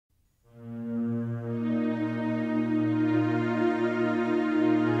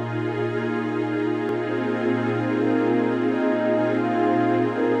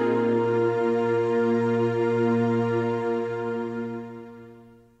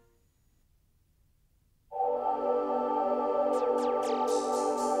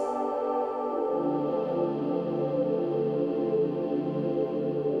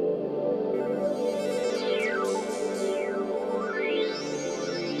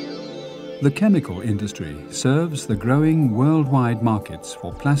The chemical industry serves the growing worldwide markets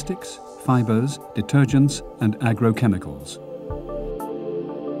for plastics, fibers, detergents and agrochemicals.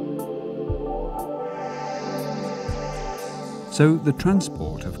 So the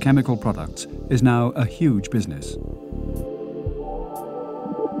transport of chemical products is now a huge business.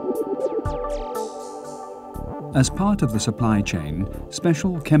 As part of the supply chain,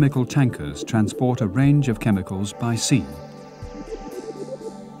 special chemical tankers transport a range of chemicals by sea.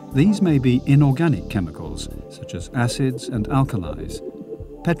 These may be inorganic chemicals, such as acids and alkalis,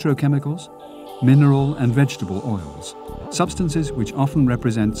 petrochemicals, mineral and vegetable oils, substances which often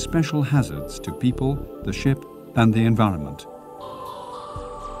represent special hazards to people, the ship and the environment.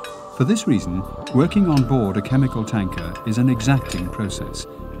 For this reason, working on board a chemical tanker is an exacting process,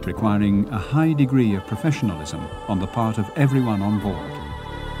 requiring a high degree of professionalism on the part of everyone on board.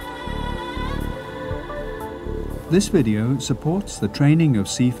 This video supports the training of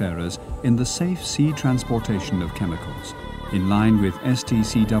seafarers in the safe sea transportation of chemicals, in line with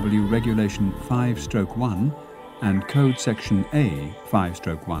STCW Regulation 5/1 and Code Section A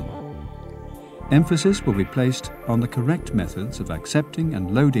 5/1. Emphasis will be placed on the correct methods of accepting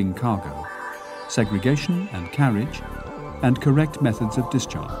and loading cargo, segregation and carriage, and correct methods of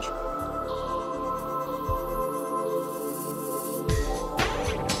discharge.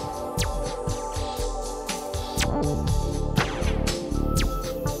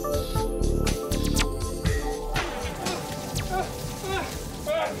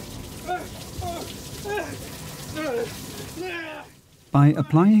 By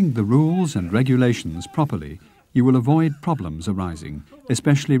applying the rules and regulations properly, you will avoid problems arising,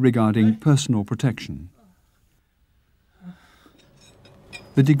 especially regarding personal protection.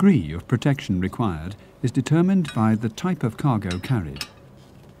 The degree of protection required is determined by the type of cargo carried.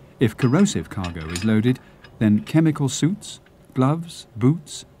 If corrosive cargo is loaded, then chemical suits, gloves,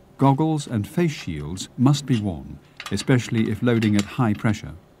 boots, goggles and face shields must be worn, especially if loading at high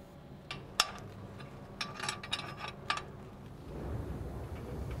pressure.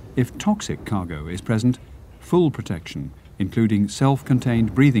 If toxic cargo is present, full protection, including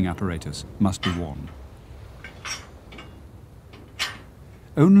self-contained breathing apparatus, must be worn.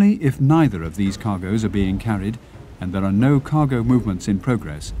 Only if neither of these cargoes are being carried and there are no cargo movements in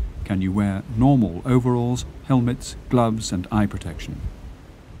progress can you wear normal overalls, helmets, gloves and eye protection.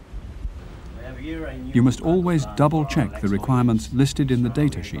 You must always double-check the requirements listed in the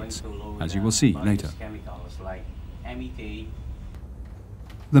data sheets, as you will see later.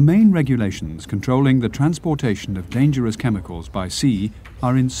 The main regulations controlling the transportation of dangerous chemicals by sea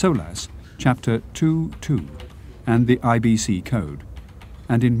are in SOLAS, Chapter 2.2, and the IBC Code,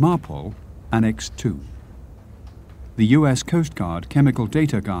 and in MARPOL, Annex 2. The US Coast Guard Chemical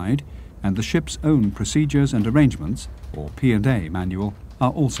Data Guide and the ship's own Procedures and Arrangements, or P&A manual,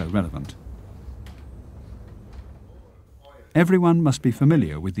 are also relevant. Everyone must be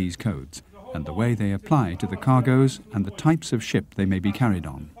familiar with these codes and the way they apply to the cargoes and the types of ship they may be carried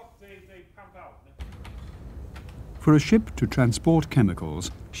on. For a ship to transport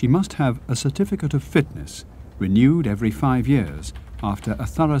chemicals, she must have a certificate of fitness, renewed every 5 years, after a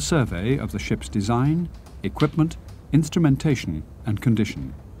thorough survey of the ship's design, equipment, instrumentation and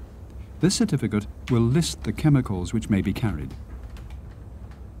condition. This certificate will list the chemicals which may be carried.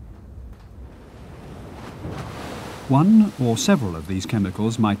 One or several of these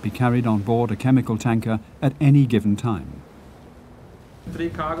chemicals might be carried on board a chemical tanker at any given time. 3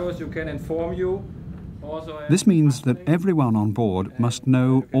 cargoes you can inform you. This means that everyone on board must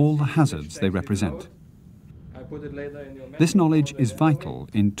know all the hazards they represent. This knowledge is vital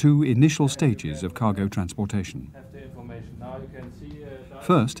in 2 initial stages of cargo transportation.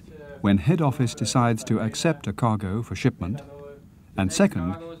 First, when head office decides to accept a cargo for shipment, and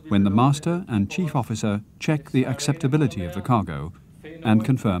second, when the master and chief officer check the acceptability of the cargo and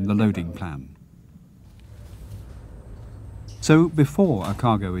confirm the loading plan. So before a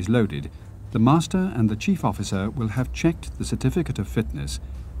cargo is loaded, the master and the chief officer will have checked the certificate of fitness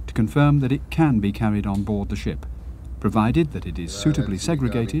to confirm that it can be carried on board the ship, provided that it is suitably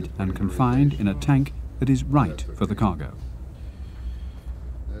segregated and confined in a tank that is right for the cargo.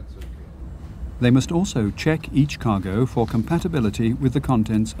 They must also check each cargo for compatibility with the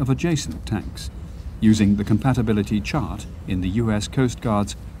contents of adjacent tanks, using the compatibility chart in the US Coast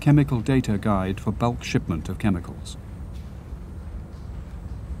Guard's Chemical Data Guide for bulk shipment of chemicals.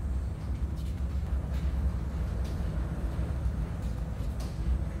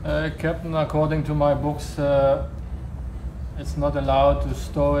 Captain, according to my books, it's not allowed to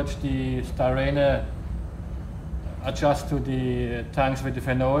storage the styrene adjust to the tanks with the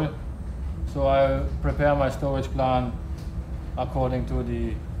phenol. So I prepare my storage plan according to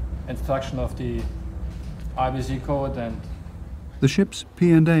the instruction of the IBC code. And the ship's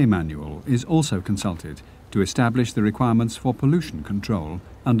P&A manual is also consulted to establish the requirements for pollution control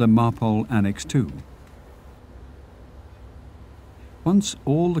under MARPOL Annex 2. Once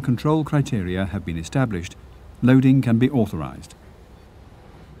all the control criteria have been established, loading can be authorized.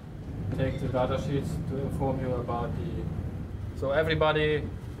 Take the data sheets to inform you about so everybody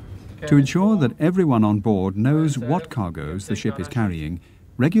to ensure that everyone on board knows what cargoes the ship is carrying,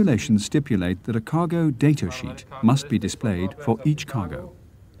 regulations stipulate that a cargo data sheet must be displayed for each cargo.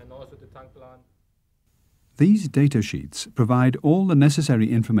 These data sheets provide all the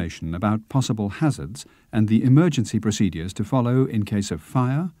necessary information about possible hazards and the emergency procedures to follow in case of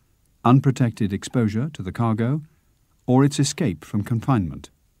fire, unprotected exposure to the cargo, or its escape from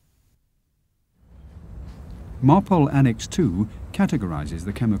confinement. MARPOL Annex 2 categorizes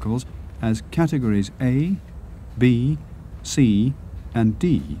the chemicals as categories A, B, C, and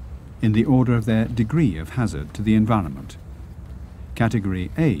D in the order of their degree of hazard to the environment,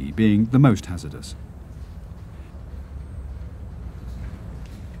 category A being the most hazardous.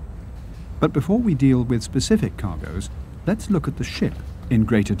 But before we deal with specific cargoes, let's look at the ship in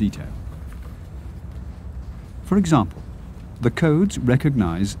greater detail. For example, the codes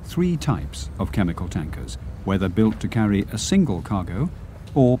recognize 3 types of chemical tankers, whether built to carry a single cargo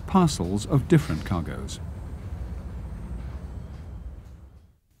or parcels of different cargoes.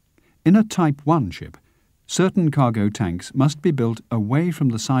 In a Type 1 ship, certain cargo tanks must be built away from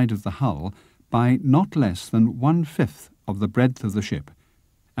the side of the hull by not less than 1/5 of the breadth of the ship,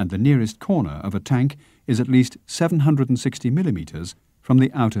 and the nearest corner of a tank is at least 760 millimeters from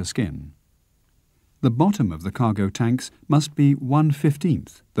the outer skin. The bottom of the cargo tanks must be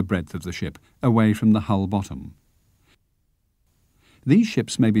 1/15 the breadth of the ship away from the hull bottom. These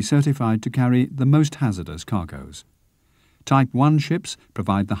ships may be certified to carry the most hazardous cargoes. Type 1 ships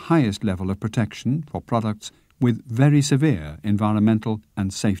provide the highest level of protection for products with very severe environmental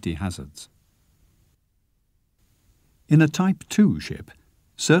and safety hazards. In a Type 2 ship,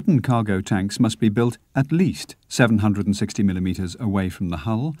 certain cargo tanks must be built at least 760 millimeters away from the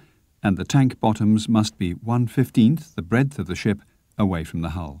hull, and the tank bottoms must be 1/15 the breadth of the ship away from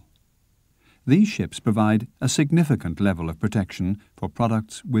the hull. These ships provide a significant level of protection for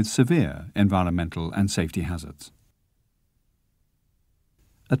products with severe environmental and safety hazards.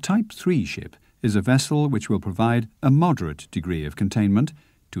 A Type 3 ship is a vessel which will provide a moderate degree of containment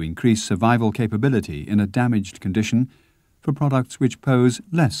to increase survival capability in a damaged condition for products which pose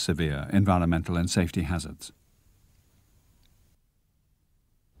less severe environmental and safety hazards.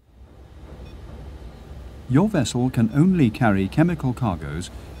 Your vessel can only carry chemical cargoes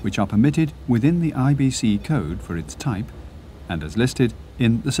which are permitted within the IBC code for its type and as listed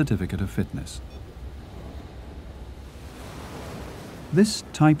in the Certificate of Fitness. This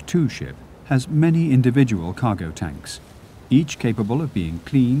Type 2 ship has many individual cargo tanks, each capable of being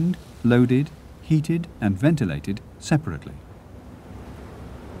cleaned, loaded, heated and ventilated separately.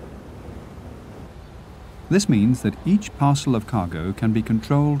 This means that each parcel of cargo can be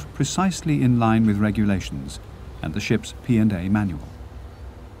controlled precisely in line with regulations and the ship's P&A manual.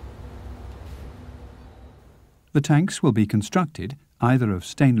 The tanks will be constructed either of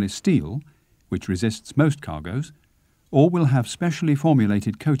stainless steel, which resists most cargoes, or will have specially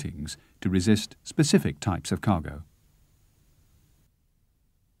formulated coatings to resist specific types of cargo.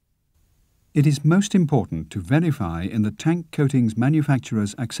 It is most important to verify in the tank coatings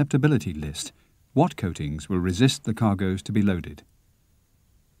manufacturer's acceptability list what coatings will resist the cargoes to be loaded.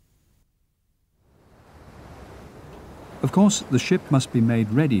 Of course, the ship must be made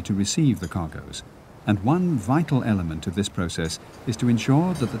ready to receive the cargoes, and one vital element of this process is to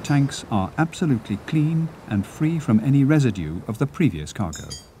ensure that the tanks are absolutely clean and free from any residue of the previous cargo.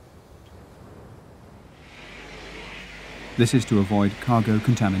 This is to avoid cargo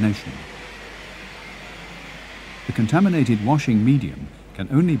contamination. The contaminated washing medium can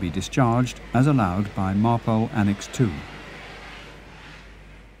only be discharged as allowed by MARPOL Annex 2.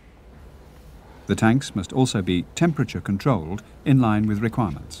 The tanks must also be temperature controlled in line with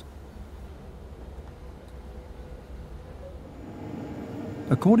requirements.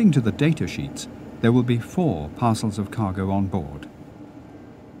 According to the data sheets, there will be 4 parcels of cargo on board.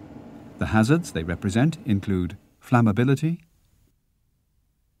 The hazards they represent include flammability,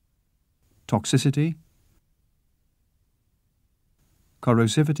 toxicity,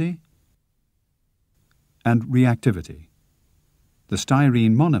 corrosivity, and reactivity. The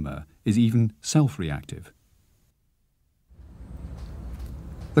styrene monomer is even self-reactive.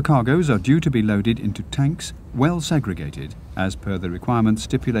 The cargoes are due to be loaded into tanks well segregated as per the requirements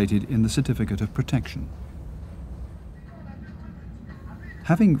stipulated in the Certificate of Protection.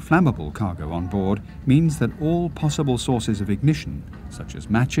 Having flammable cargo on board means that all possible sources of ignition, such as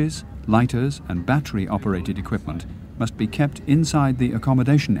matches, lighters and battery-operated equipment, must be kept inside the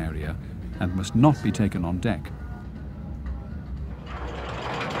accommodation area and must not be taken on deck.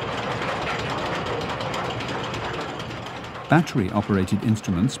 Battery-operated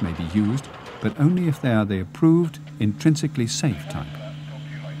instruments may be used, but only if they are the approved, intrinsically safe type.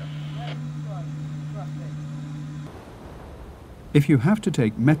 If you have to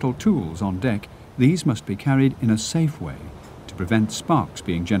take metal tools on deck, these must be carried in a safe way to prevent sparks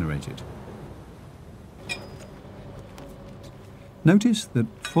being generated. Notice that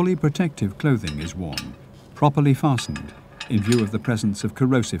fully protective clothing is worn, properly fastened, in view of the presence of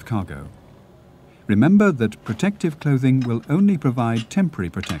corrosive cargo. Remember that protective clothing will only provide temporary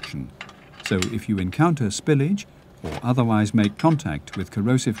protection, so if you encounter spillage or otherwise make contact with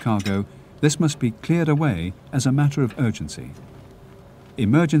corrosive cargo, this must be cleared away as a matter of urgency.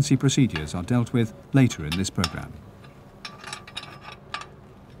 Emergency procedures are dealt with later in this program.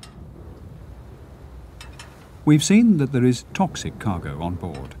 We've seen that there is toxic cargo on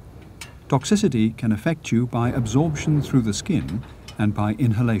board. Toxicity can affect you by absorption through the skin and by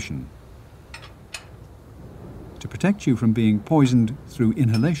inhalation. To protect you from being poisoned through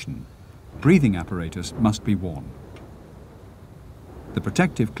inhalation, breathing apparatus must be worn. The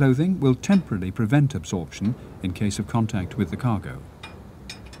protective clothing will temporarily prevent absorption in case of contact with the cargo.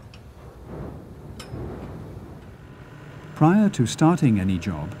 Prior to starting any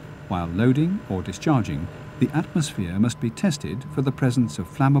job, while loading or discharging, the atmosphere must be tested for the presence of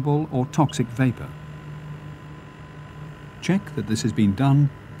flammable or toxic vapor. Check that this has been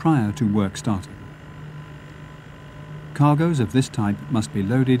done prior to work starting. Cargoes of this type must be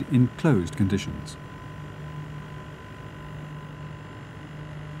loaded in closed conditions.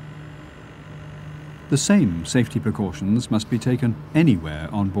 The same safety precautions must be taken anywhere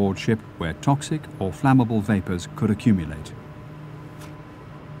on board ship where toxic or flammable vapors could accumulate.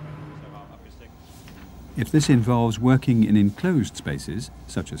 If this involves working in enclosed spaces,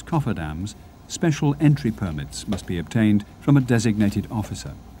 such as cofferdams, special entry permits must be obtained from a designated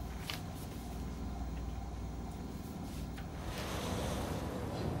officer.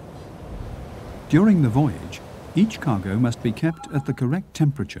 During the voyage, each cargo must be kept at the correct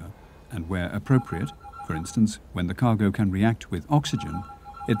temperature, and where appropriate, for instance when the cargo can react with oxygen,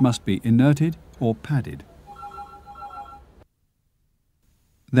 it must be inerted or padded.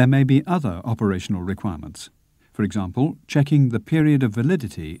 There may be other operational requirements. For example, checking the period of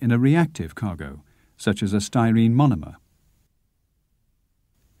validity in a reactive cargo, such as a styrene monomer.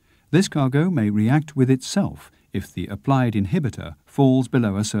 This cargo may react with itself if the applied inhibitor falls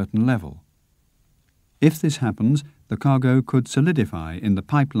below a certain level. If this happens, the cargo could solidify in the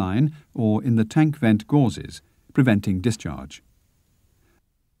pipeline or in the tank vent gauzes, preventing discharge.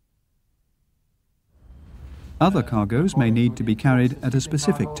 Other cargoes may need to be carried at a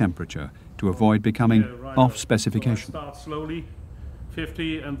specific temperature to avoid becoming off specification. Start slowly,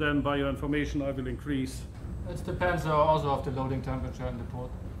 50, and then by your information I will increase. It depends also of the loading temperature in the port.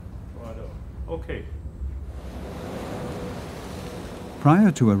 Righto. Okay.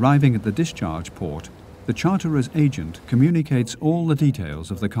 Prior to arriving at the discharge port, the charterer's agent communicates all the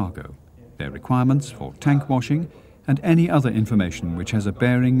details of the cargo, their requirements for tank washing, and any other information which has a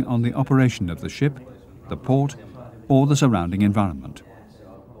bearing on the operation of the ship, the port, or the surrounding environment.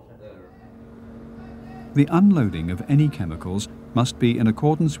 The unloading of any chemicals must be in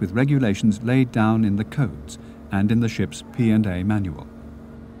accordance with regulations laid down in the codes and in the ship's P&A manual.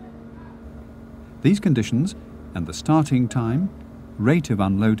 These conditions and the starting time, rate of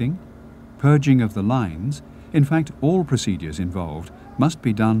unloading, purging of the lines, in fact all procedures involved, must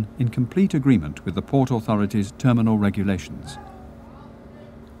be done in complete agreement with the Port Authority's terminal regulations.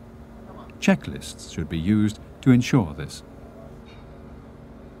 Checklists should be used to ensure this.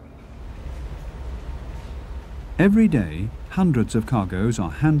 Every day, hundreds of cargoes are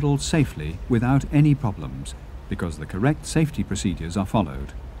handled safely without any problems because the correct safety procedures are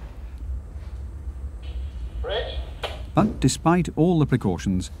followed. But despite all the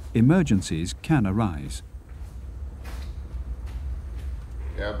precautions, emergencies can arise.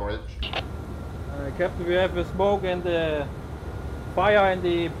 Yeah, bridge. Captain, we have a smoke and the fire in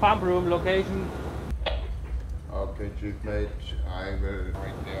the pump room location. Okay, Chief Mate, I will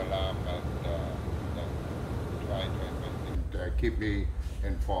ring the alarm and try to investigate. Keep me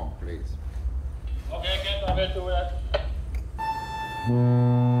informed, please. Okay, Captain, I will do that.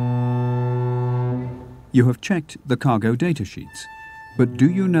 You have checked the cargo data sheets. But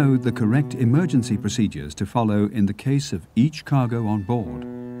do you know the correct emergency procedures to follow in the case of each cargo on board?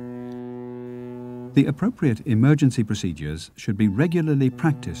 The appropriate emergency procedures should be regularly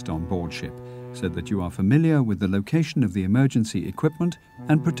practiced on board ship so that you are familiar with the location of the emergency equipment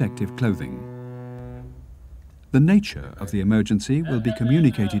and protective clothing. The nature of the emergency will be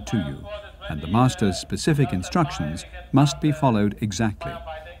communicated to you, and the master's specific instructions must be followed exactly.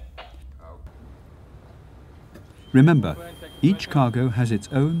 Remember, each cargo has its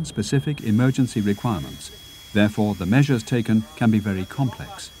own specific emergency requirements. Therefore, the measures taken can be very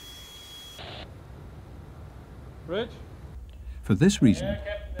complex. Bridge? For this reason,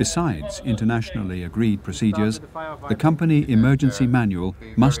 besides internationally agreed procedures, the company emergency manual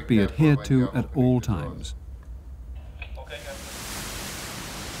must be adhered to at all times.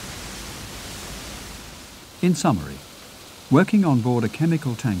 In summary, working on board a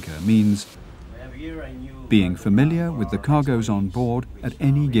chemical tanker means being familiar with the cargoes on board at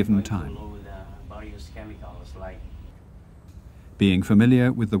any given time, being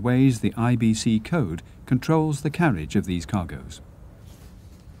familiar with the ways the IBC code controls the carriage of these cargoes,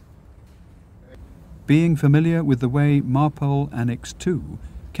 being familiar with the way MARPOL Annex 2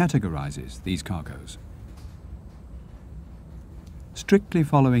 categorizes these cargoes, strictly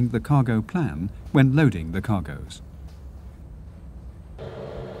following the cargo plan when loading the cargoes,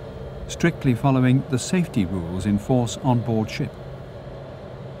 strictly following the safety rules in force on board ship,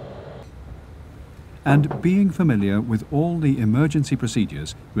 and being familiar with all the emergency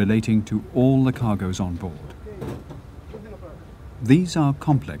procedures relating to all the cargoes on board. These are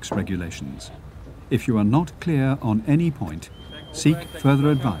complex regulations. If you are not clear on any point, seek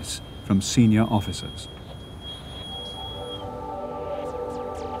further advice from senior officers.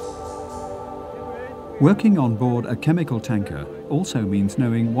 Working on board a chemical tanker also means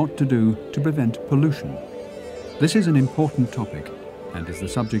knowing what to do to prevent pollution. This is an important topic and is the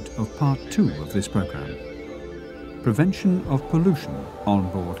subject of part 2 of this program. Prevention of pollution on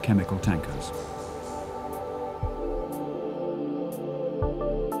board chemical tankers.